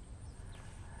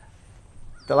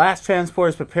 the last transport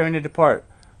is preparing to depart.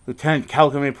 Lieutenant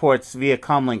Calkin reports via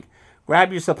comlink.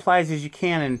 Grab your supplies as you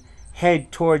can and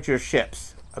head towards your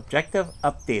ships. Objective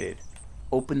updated.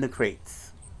 Open the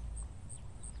crates.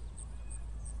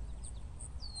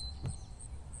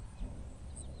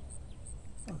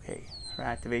 Okay, her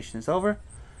activation is over.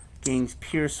 Gains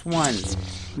Pierce 1.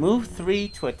 Move 3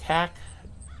 to attack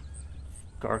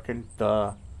Garkin.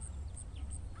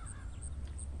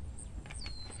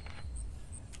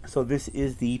 So this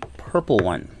is the purple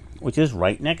one, which is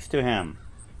right next to him.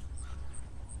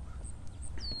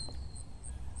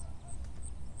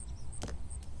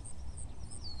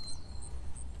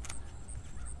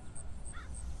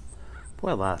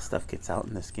 Boy, a lot of stuff gets out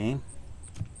in this game.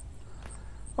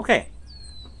 Okay.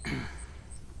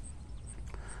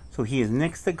 So he is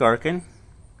next to Garkin.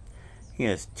 He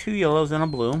has 2 yellows and a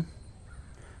blue.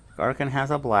 Garkin has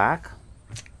a black.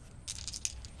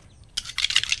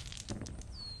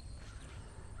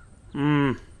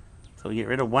 So we get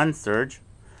rid of one surge.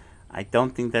 I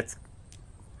don't think that's...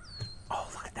 Oh,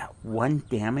 look at that. 1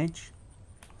 damage.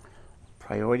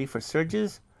 Priority for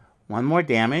surges. 1 more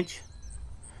damage.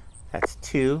 That's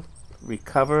 2.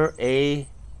 Recover a...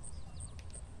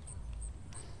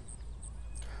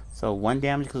 So 1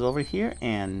 damage goes over here,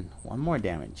 and 1 more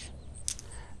damage.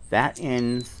 That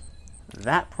ends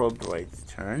that probe droid's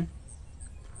turn.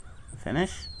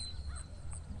 Finish.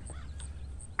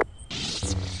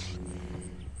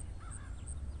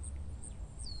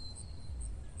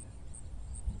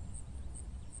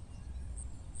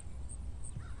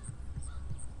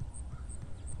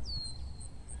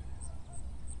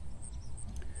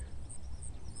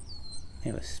 They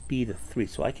have a speed of 3,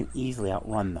 so I can easily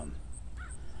outrun them.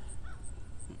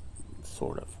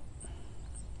 Sort of.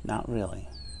 Not really.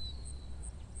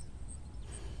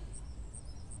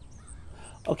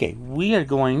 Okay, we are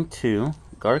going to...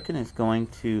 Garkin is going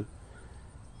to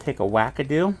take a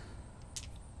wackadoo.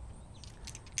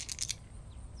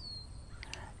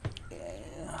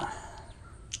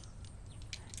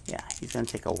 Yeah, he's going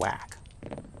to take a whack.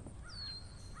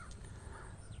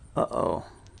 Uh-oh.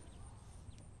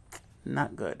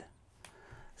 Not good.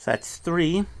 So that's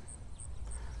 3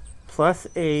 plus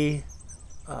a...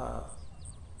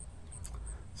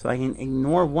 so I can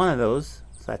ignore one of those.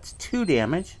 So that's 2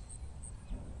 damage.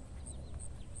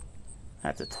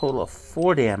 That's a total of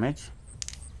 4 damage.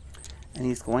 And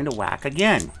he's going to whack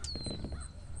again.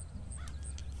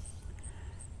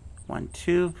 1,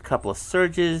 2, a couple of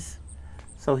surges.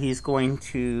 So he's going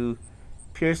to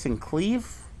pierce and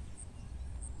cleave.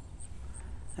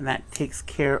 And that takes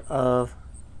care of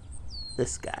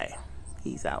this guy.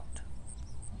 He's out.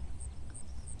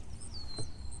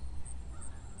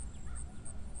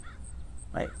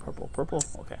 Right, purple, purple,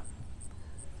 okay.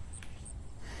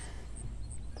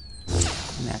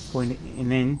 And that's going to,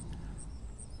 and then,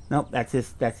 nope, that's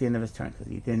the end of his turn, because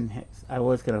he didn't, I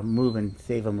was going to move and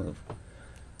save a move.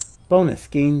 Bonus,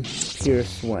 gain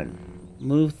Pierce 1.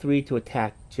 Move 3 to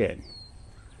attack Jin.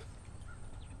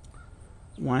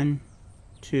 1,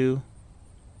 2,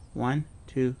 1,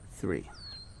 2, 3.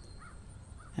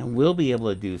 And we'll be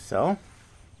able to do so.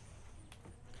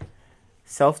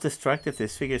 Self-destruct if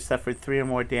this figure suffered 3 or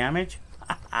more damage.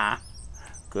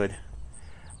 Good.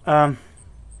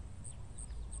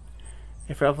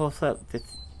 If levels up,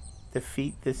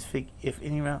 defeat this figure. If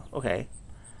any round, okay.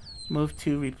 Move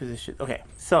 2, reposition. Okay,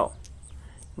 so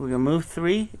we're gonna move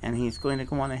 3, and he's going to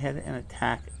go on ahead and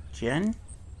attack Jen.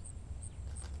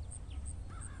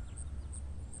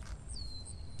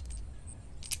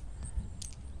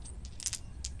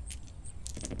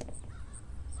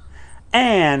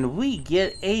 And we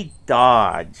get a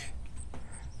dodge.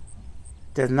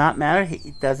 Does not matter.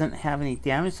 He doesn't have any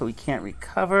damage, so he can't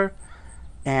recover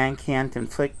and can't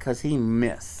inflict because he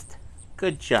missed.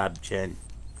 Good job, Jen.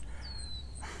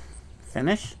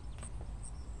 Finish.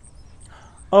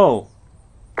 Oh.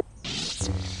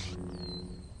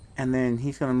 And then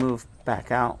he's going to move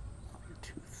back out. 1,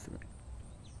 2, 3.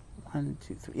 1,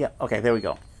 2, 3. Yeah, okay, there we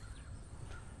go.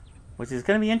 Which is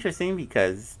going to be interesting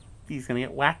because he's going to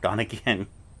get whacked on again.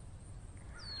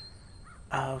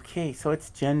 Okay, so it's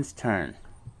Jen's turn.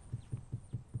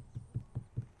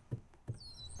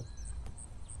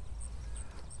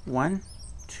 One,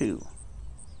 2,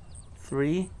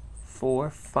 3, 4,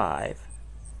 5.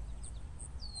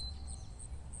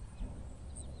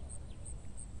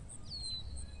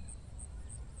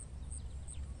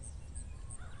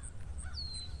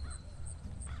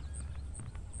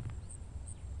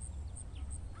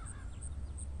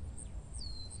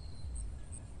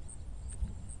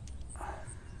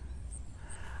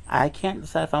 I can't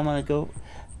decide if I'm going to go.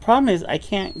 Problem is, I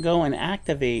can't go and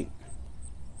activate.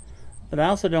 But I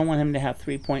also don't want him to have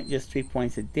just 3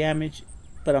 points of damage.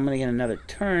 But I'm going to get another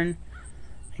turn.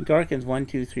 And Garkin's 1,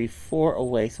 2, 3, 4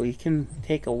 away. So he can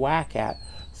take a whack at.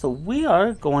 So we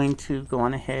are going to go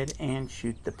on ahead and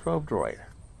shoot the probe droid.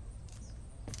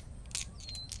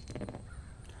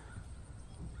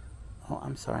 Oh,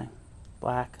 I'm sorry.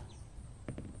 Black.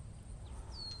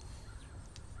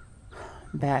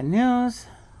 Bad news.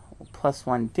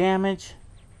 +1 damage.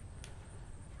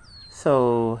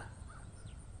 So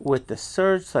with the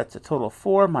surge, so that's a total of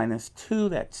 4 minus 2,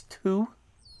 that's 2.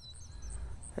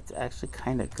 That's actually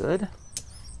kind of good.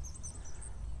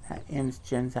 That ends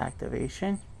Jen's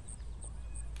activation.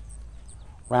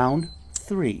 Round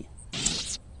 3.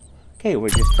 Okay, we're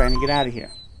just trying to get out of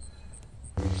here.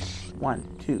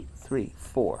 1, 2, 3,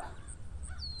 4.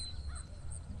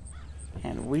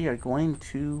 And we are going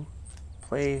to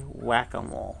play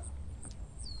whack-a-mole.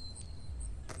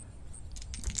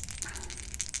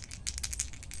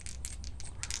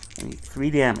 I need 3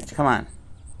 damage. Come on.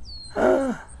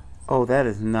 Oh, that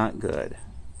is not good.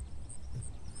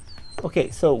 Okay,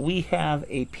 so we have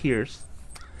a pierce.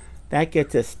 That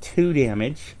gets us 2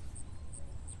 damage.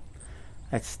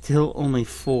 That's still only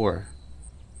 4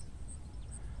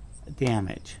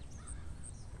 damage.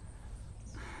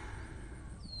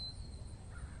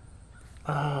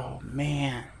 Oh,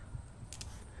 man.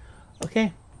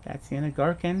 Okay, that's the end of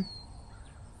Garkin.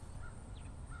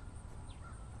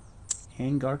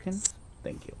 And Garkin,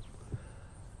 thank you.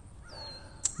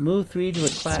 Move 3 to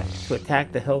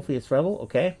attack the healthiest rebel,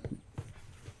 okay.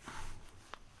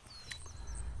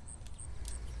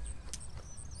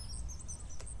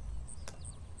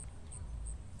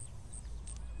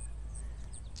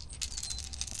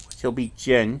 Which will be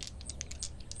Jin.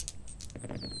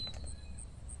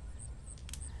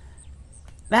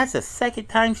 That's the second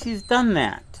time she's done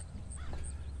that.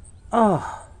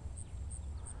 Oh.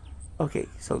 Okay,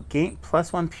 so gain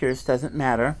 +1 pierce doesn't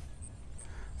matter.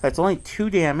 That's only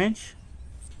 2 damage.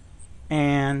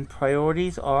 And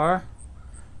priorities are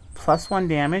 +1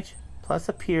 damage, plus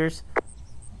a pierce,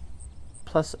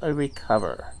 plus a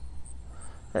recover.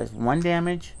 That's 1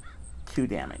 damage, 2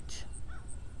 damage.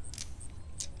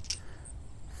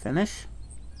 Finish.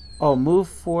 Oh, move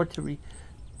 4 to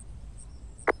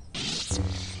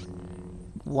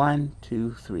 1,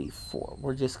 2, 3, 4.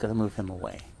 We're just going to move him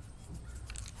away.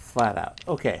 Flat out.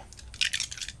 Okay.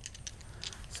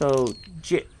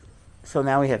 So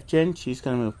now we have Jin. She's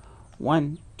going to move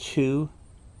 1, 2,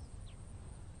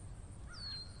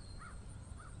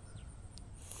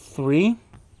 3.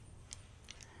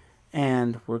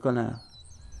 And we're going to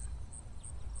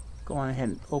go on ahead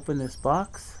and open this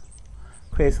box.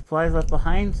 Create supplies left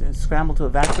behind and scramble to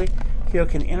evacuate. Hero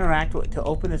can interact to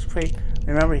open this crate.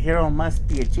 Remember, hero must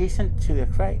be adjacent to the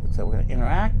crate. So we're going to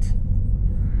interact.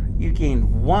 You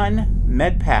gain 1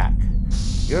 med pack.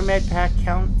 Your med pack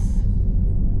counts.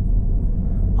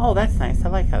 Oh, that's nice. I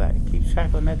like how that keeps track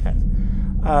of the med packs.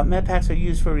 Med packs are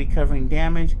used for recovering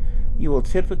damage. You will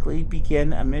typically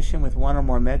begin a mission with 1 or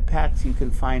more med packs. You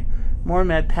can find more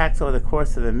med packs over the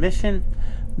course of the mission.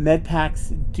 Med packs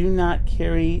do not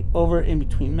carry over in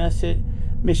between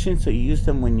missions, so you use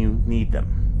them when you need them.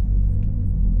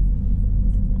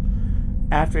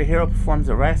 After a hero performs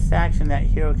a rest action, that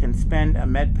hero can spend a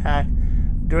med pack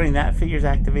during that figure's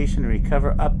activation to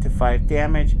recover up to 5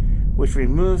 damage, which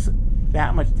removes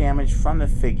that much damage from the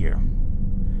figure.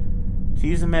 To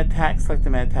use a med pack, select the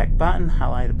med pack button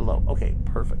highlighted below. Okay,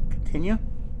 perfect. Continue.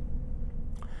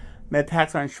 Med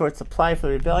packs are in short supply for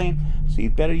the rebellion, so you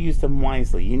better use them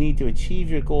wisely. You need to achieve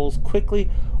your goals quickly,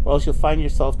 or else you'll find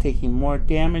yourself taking more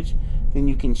damage than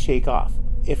you can shake off.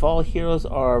 If all heroes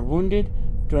are wounded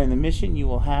during the mission, you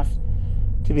will have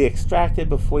to be extracted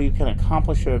before you can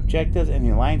accomplish your objectives, and the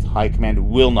Alliance High Command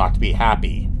will not be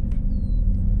happy.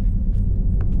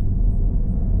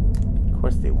 Of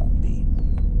course they won't be.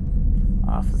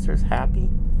 Officers happy.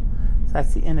 So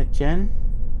that's the end of Jin.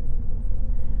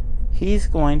 He's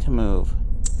going to move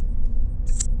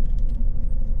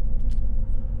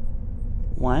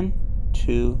 1,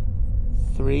 2,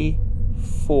 3,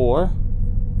 4.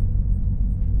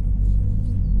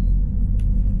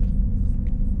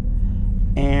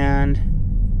 And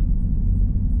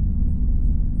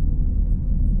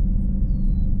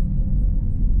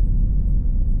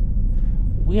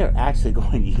we are actually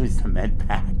going to use the med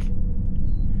pack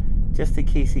just in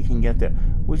case he can get there.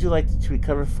 Would you like to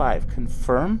recover 5?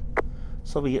 Confirm.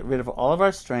 So we get rid of all of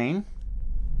our strain.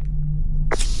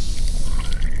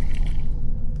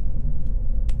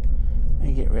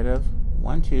 And get rid of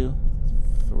 1, 2,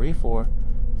 3, 4,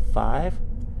 5.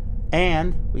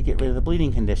 And we get rid of the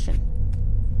bleeding condition.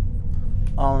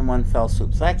 All in one fell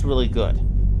swoop. So that's really good.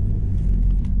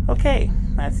 Okay,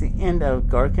 that's the end of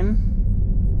Garkin.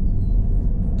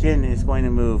 Jin is going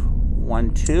to move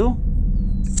 1, 2.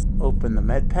 Open the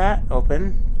med pack.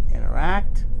 Open.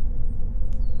 Interact.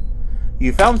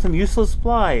 You found some useless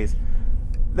supplies.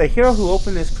 The hero who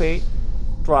opened this crate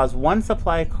draws 1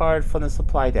 supply card from the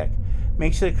supply deck.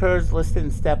 Make sure the cards listed in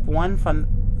step 1 from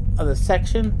the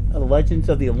section of the Legends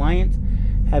of the Alliance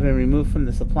have been removed from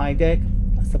the supply deck.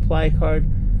 A supply card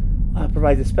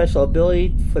provides a special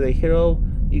ability for the hero.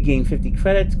 You gain 50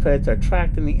 credits. Credits are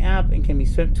tracked in the app and can be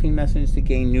spent between messages to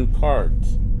gain new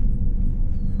cards.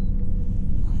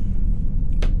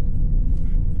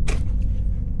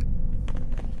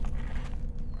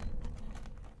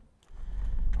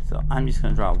 So I'm just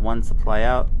going to draw 1 supply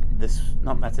out.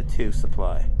 No, that's a 2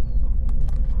 supply.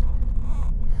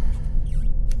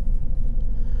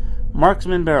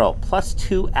 Marksman barrel,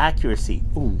 +2 accuracy.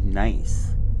 Ooh, nice.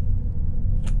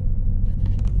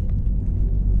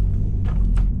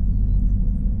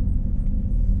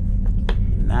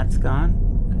 And that's gone.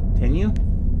 Continue.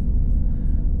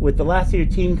 With the last of your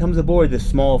team comes aboard, the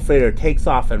small freighter takes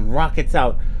off and rockets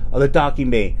out of the docking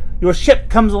bay. Your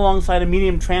ship comes alongside a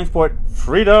medium transport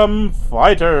Freedom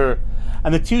Fighter,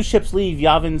 and the two ships leave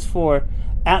Yavin's 4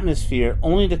 atmosphere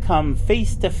only to come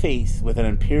face to face with an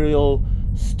Imperial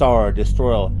Star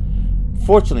Destroyer.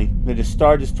 Fortunately, the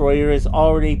Star Destroyer is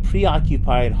already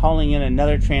preoccupied hauling in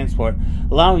another transport,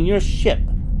 allowing your ship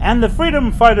and the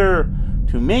Freedom Fighter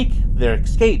to make their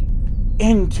escape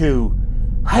into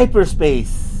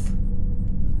hyperspace.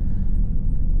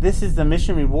 This is the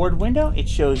mission reward window. It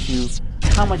shows you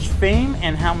how much fame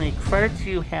and how many credits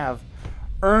you have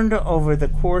earned over the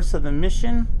course of the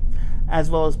mission,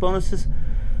 as well as bonuses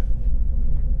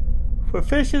for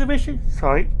finishing the mission.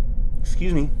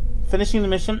 Finishing the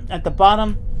mission. At the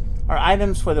bottom are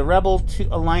items for the Rebel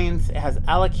Alliance has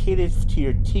allocated to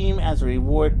your team as a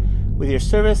reward. With your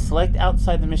service, select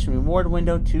outside the mission reward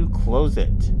window to close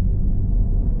it.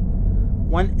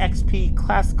 1 XP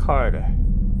class card.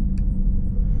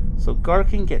 So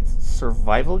Garkin gets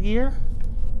survival gear.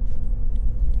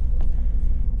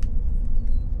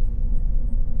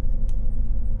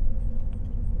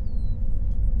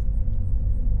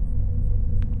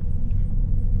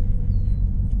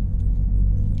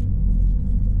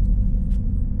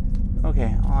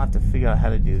 Okay, I'll have to figure out how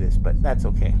to do this, but that's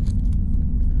okay.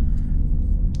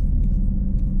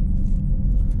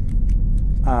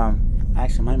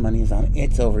 Actually, my money is on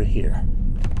it's over here.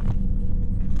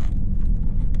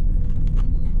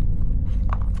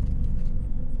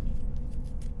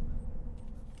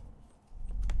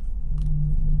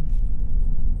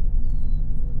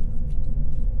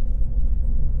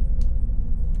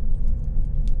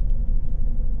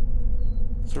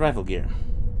 Survival gear.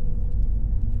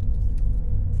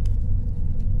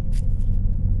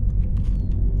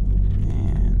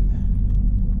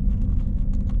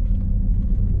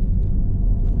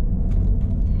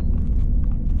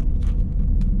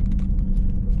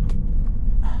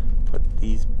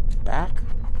 These back.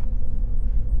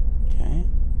 Okay.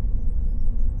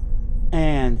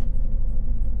 And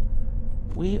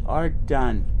we are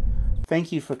done.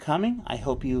 Thank you for coming. I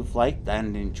hope you've liked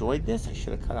and enjoyed this. I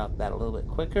should have cut out that a little bit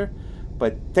quicker.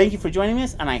 But thank you for joining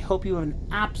us, and I hope you have an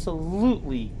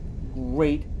absolutely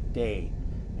great day.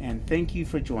 And thank you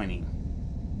for joining.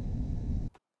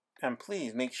 And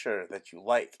please make sure that you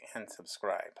like and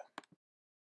subscribe.